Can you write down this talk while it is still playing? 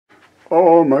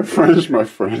Oh, my friends,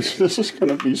 this is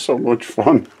going to be so much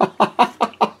fun.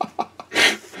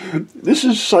 This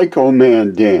is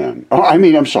SciManDan. Oh,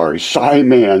 I'm sorry,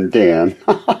 SciManDan.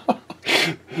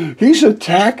 He's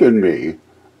attacking me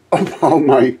about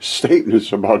my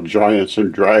statements about giants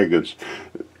and dragons.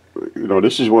 You know,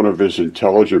 this is one of his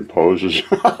intelligent poses.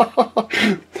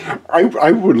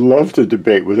 I would love to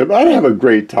debate with him. I'd have a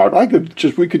great time.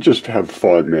 We could just have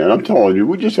fun, man. I'm telling you,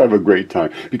 we just have a great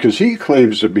time because he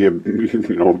claims to be a,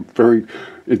 very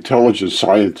intelligent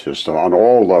scientist on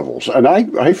all levels, and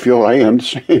I feel I am the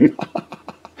same.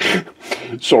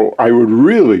 So I would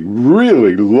really,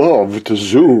 really love to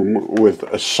Zoom with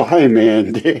a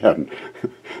SciManDan.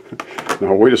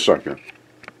 Now wait a second.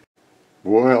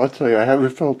 Boy, I'll tell you, I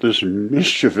haven't felt this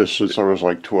mischievous since I was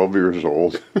like 12 years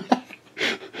old.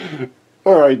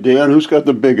 All right, Dan, who's got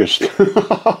the biggest?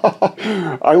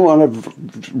 I want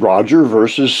Roger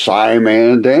versus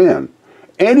SciManDan.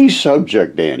 Any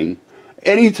subject, Danny,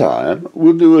 anytime.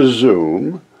 We'll do a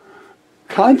Zoom.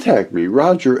 Contact me,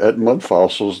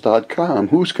 roger@mudfossils.com.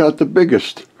 Who's got the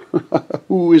biggest?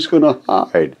 Who is going to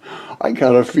hide? I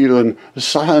got a feeling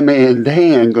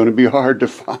SciManDan going to be hard to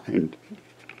find.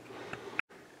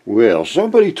 Well,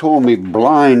 somebody told me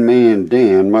Blind Man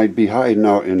Dan might be hiding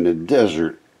out in the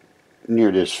desert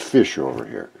near this fish over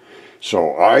here.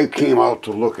 So I came out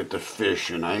to look at the fish,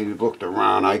 and I looked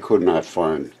around. I could not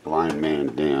find Blind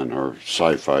Man Dan or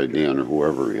Sci-Fi Dan or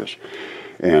whoever he is.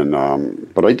 And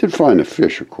but I did find the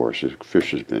fish, of course. The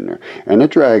fish has been there. And the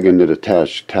dragon that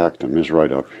attacked him is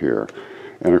right up here.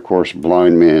 And, of course,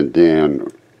 Blind Man Dan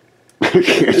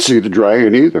can't see the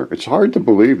dragon either. It's hard to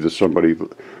believe that somebody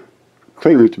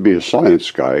claiming to be a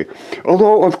science guy,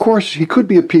 although of course he could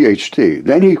be a PhD,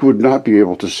 then he would not be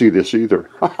able to see this either.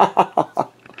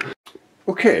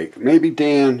 Okay, maybe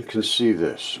Dan can see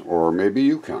this, or maybe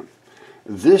you can.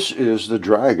 This is the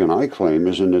dragon I claim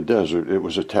is in the desert. It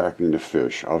was attacking the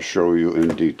fish. I'll show you in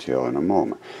detail in a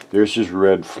moment. There's his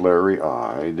red flary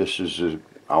eye. This is the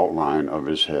outline of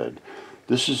his head.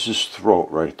 This is his throat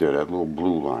right there, that little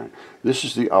blue line. This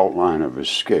is the outline of his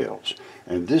scales.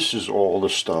 And this is all the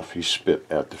stuff he spit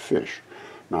at the fish.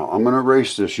 Now, I'm going to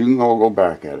erase this. You can all go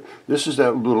back at it. This is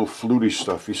that little fluty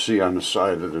stuff you see on the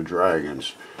side of the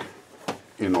dragons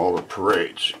in all the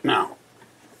parades. Now,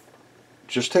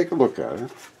 just take a look at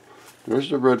it.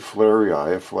 There's the red flary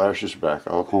eye. It flashes back.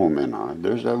 I'll home in on it.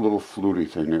 There's that little fluty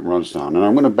thing that runs down. And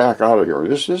I'm going to back out of here.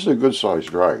 This is a good-sized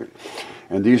dragon.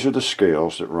 And these are the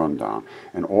scales that run down.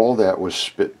 And all that was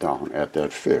spit down at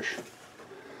that fish.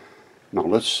 Now,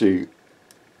 let's see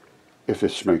if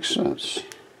this makes sense.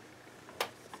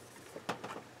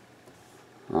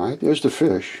 All right, there's the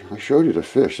fish. I showed you the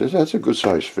fish. That's a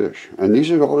good-sized fish. And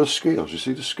these are all the scales. You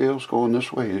see the scales going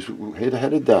this way? He's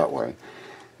headed that way.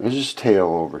 There's his tail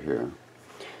over here.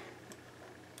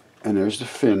 And there's the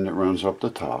fin that runs up the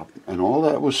top. And all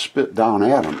that was spit down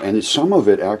at him. And some of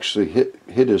it actually hit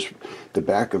the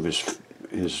back of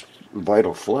his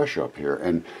vital flesh up here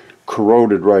and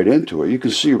corroded right into it. You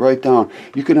can see right down.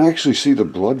 You can actually see the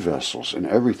blood vessels and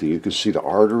everything. You can see the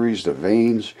arteries, the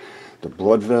veins, the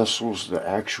blood vessels, the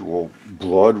actual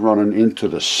blood running into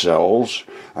the cells.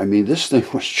 I mean, this thing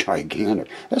was gigantic.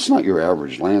 That's not your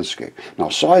average landscape. Now,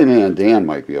 SciManDan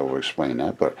might be able to explain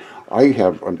that, but I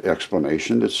have an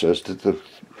explanation that says that the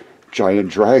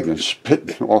giant dragon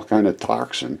spit all kind of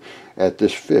toxin at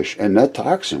this fish, and that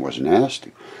toxin was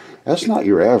nasty. That's not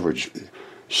your average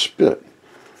spit.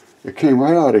 It came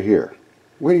right out of here.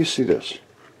 Where do you see this?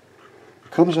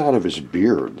 It comes out of his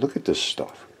beard. Look at this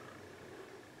stuff.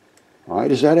 All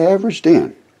right, is that average,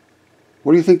 Dan?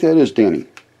 What do you think that is, Danny?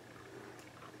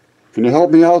 Can you help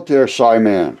me out there,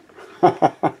 SciMan?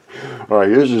 All right,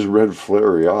 here's his red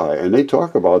flary eye, and they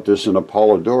talk about this in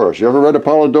Apollodorus. You ever read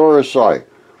Apollodorus, Sci?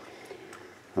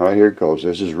 All right, here it goes.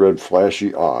 There's his red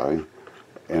flashy eye,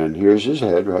 and here's his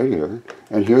head right here,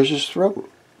 and here's his throat.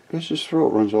 Here's his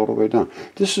throat, runs all the way down.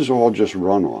 This is all just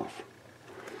runoff.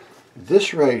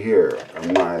 This right here,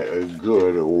 my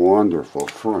good, wonderful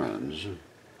friends,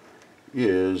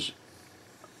 is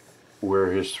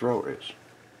where his throat is.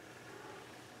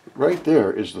 Right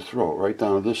there is the throat. Right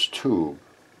down this tube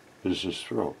is his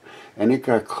throat. And it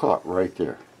got cut right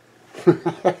there.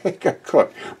 It got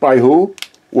cut. By who?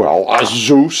 Well,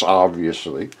 Zeus,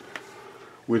 obviously,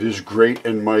 with his great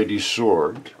and mighty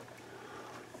sword.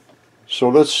 So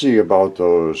let's see about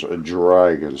those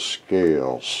dragon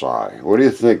scales, Sci. What do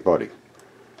you think, buddy?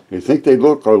 You think they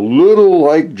look a little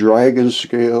like dragon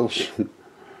scales?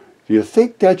 Do you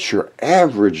think that's your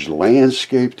average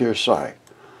landscape there, Sci?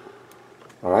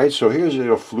 All right, so here's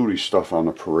the fluty stuff on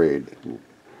the parade.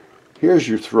 Here's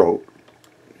your throat.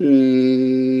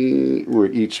 where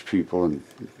it eats people and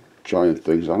giant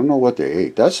things. I don't know what they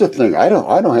ate. That's the thing. I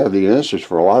don't have the answers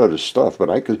for a lot of this stuff, but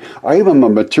I am a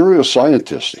material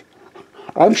scientist.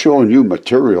 I'm showing you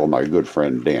material, my good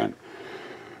friend Dan.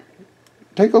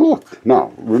 Take a look.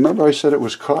 Now, remember I said it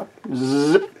was cut?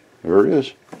 Zip. There it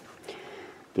is.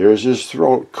 There's his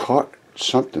throat cut,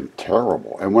 something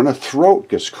terrible. And when a throat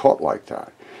gets cut like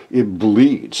that, it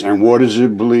bleeds. And what does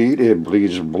it bleed? It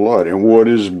bleeds blood. And what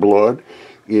is blood?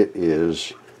 It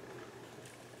is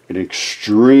an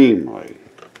extremely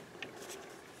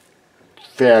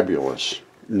fabulous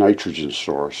nitrogen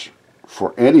source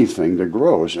for anything that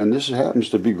grows. And this happens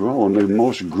to be growing the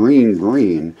most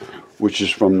green, which is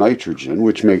from nitrogen,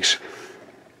 which makes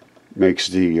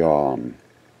the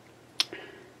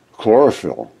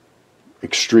chlorophyll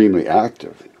extremely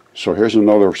active. So here's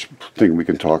another thing we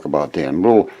can talk about, Dan.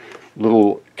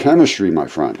 Little chemistry, my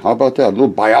friend. How about that? A little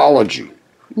biology.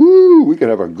 Woo! We could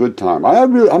have a good time.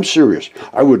 I'm serious.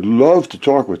 I would love to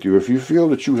talk with you if you feel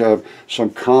that you have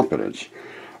some competence.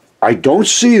 I don't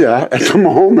see that at the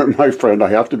moment, my friend. I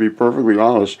have to be perfectly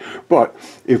honest. But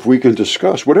if we can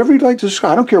discuss whatever you'd like to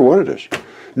discuss, I don't care what it is.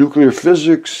 Nuclear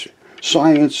physics,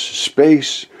 science,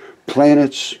 space,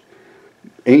 planets,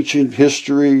 ancient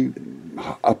history,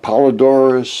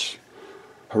 Apollodorus,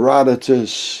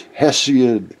 Herodotus,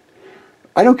 Hesiod.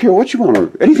 I don't care what you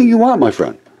want. Anything you want, my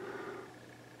friend.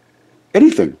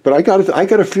 Anything. But I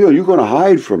got a feeling you're going to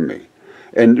hide from me.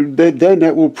 And then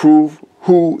that will prove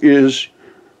who is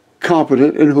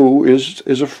competent and who is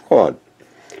a fraud.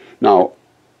 Now,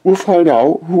 we'll find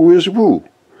out who is who.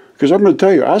 Because I'm going to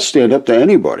tell you, I'll stand up to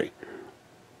anybody.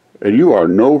 And you are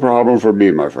no problem for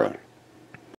me, my friend.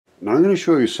 Now I'm going to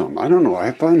show you something. I don't know,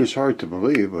 I find this hard to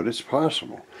believe, but it's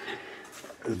possible.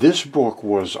 This book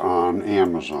was on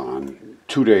Amazon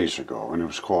 2 days ago, and it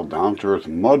was called Down to Earth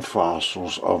Mud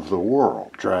Fossils of the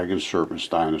World. Dragons, serpents,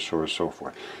 dinosaurs, so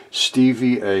forth.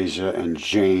 Stevie Asa and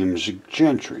James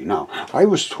Gentry. Now, I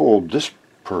was told this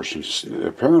person,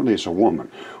 apparently it's a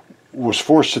woman, was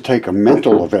forced to take a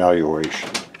mental evaluation.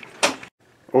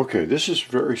 Okay, this is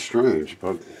very strange,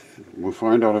 but we'll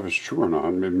find out if it's true or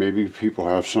not. Maybe people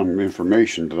have some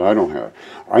information that I don't have.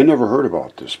 I never heard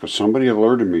about this, but somebody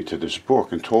alerted me to this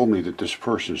book and told me that this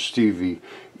person, Stevie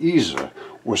Asa,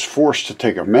 was forced to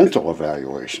take a mental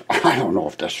evaluation. I don't know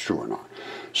if that's true or not.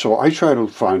 So I try to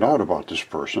find out about this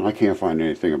person. I can't find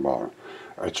anything about her.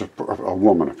 It's a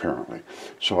woman, apparently.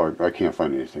 So I can't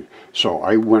find anything. So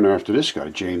I went after this guy,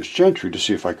 James Gentry, to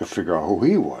see if I could figure out who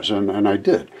he was, and I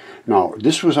did. Now,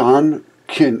 this was on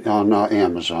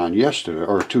Amazon yesterday,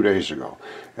 or 2 days ago,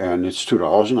 and it's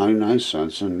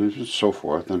 $2.99 and so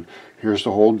forth, and here's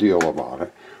the whole deal about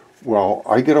it. Well,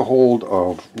 I get a hold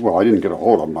of, well, I didn't get a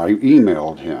hold of him, I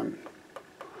emailed him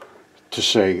to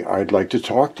say, I'd like to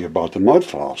talk to you about the mud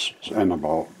fossils and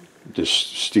about this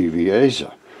Stevie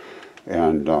Asa.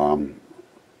 And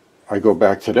I go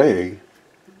back today,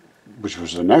 which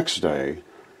was the next day,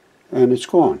 and it's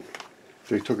gone.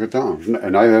 They took it down.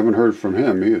 And I haven't heard from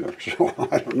him either, so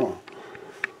I don't know.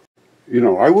 You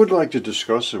know, I would like to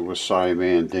discuss it with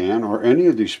SciManDan or any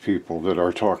of these people that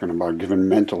are talking about giving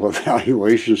mental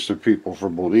evaluations to people for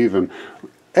believing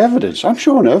evidence. I'm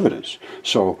showing evidence.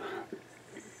 So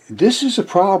this is a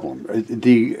problem.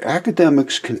 The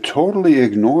academics can totally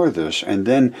ignore this and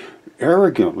then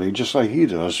arrogantly, just like he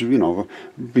does, you know,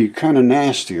 be kind of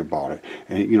nasty about it.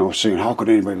 And, you know, saying, how could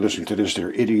anybody listen to this?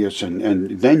 They're idiots.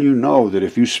 And then you know that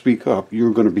if you speak up, you're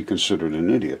going to be considered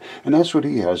an idiot. And that's what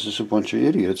he has, is a bunch of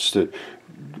idiots that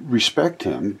respect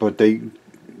him, but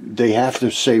they have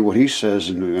to say what he says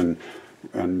and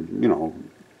you know,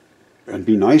 and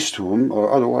be nice to him,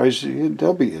 or otherwise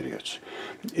they'll be idiots.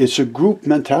 It's a group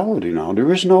mentality now.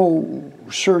 There is no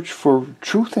search for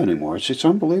truth anymore. It's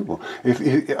unbelievable.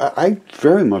 I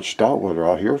very much doubt whether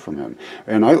I'll hear from him.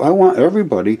 And I want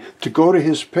everybody to go to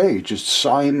his page. It's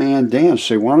SciManDan.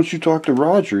 Say, why don't you talk to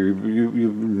Roger? You're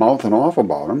mouthing off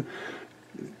about him.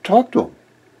 Talk to him.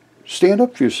 Stand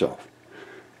up for yourself.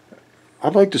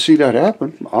 I'd like to see that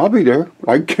happen. I'll be there.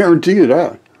 I guarantee you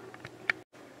that.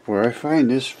 Well, I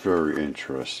find this very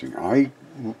interesting.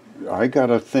 I got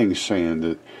a thing saying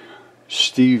that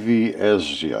Stevie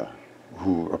Asa,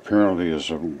 who apparently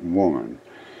is a woman,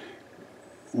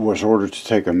 was ordered to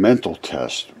take a mental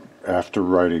test after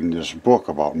writing this book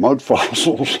about mud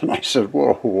fossils. And I said,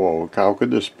 whoa, how could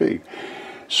this be?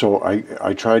 So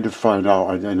I tried to find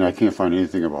out, and I can't find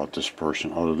anything about this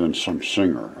person other than some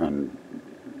singer, and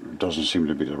it doesn't seem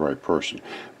to be the right person.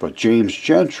 But James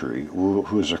Gentry,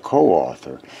 who's a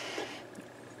co-author,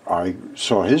 I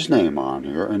saw his name on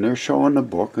here, and they're showing the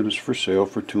book, and it's for sale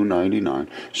for $2.99.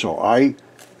 So I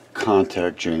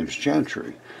contact James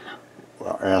Gentry,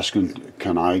 asking,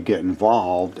 can I get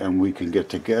involved and we can get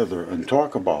together and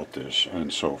talk about this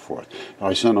and so forth.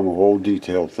 I sent him a whole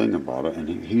detailed thing about it,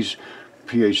 and he's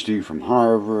PhD from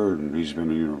Harvard, and he's been at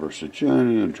the University of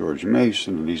Virginia and George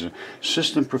Mason, and he's an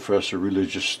assistant professor of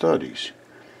religious studies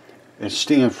at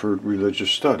Stanford Religious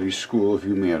Studies School of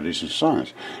Humanities and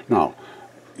Science. Now,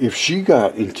 if she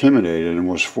got intimidated and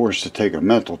was forced to take a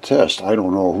mental test, I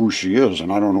don't know who she is,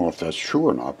 and I don't know if that's true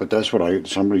or not, but that's what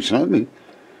somebody sent me.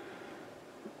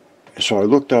 So I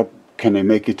looked up, can they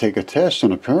make you take a test?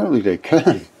 And apparently they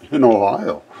can in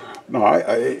Ohio. Now,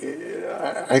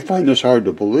 I find this hard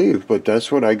to believe, but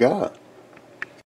that's what I got.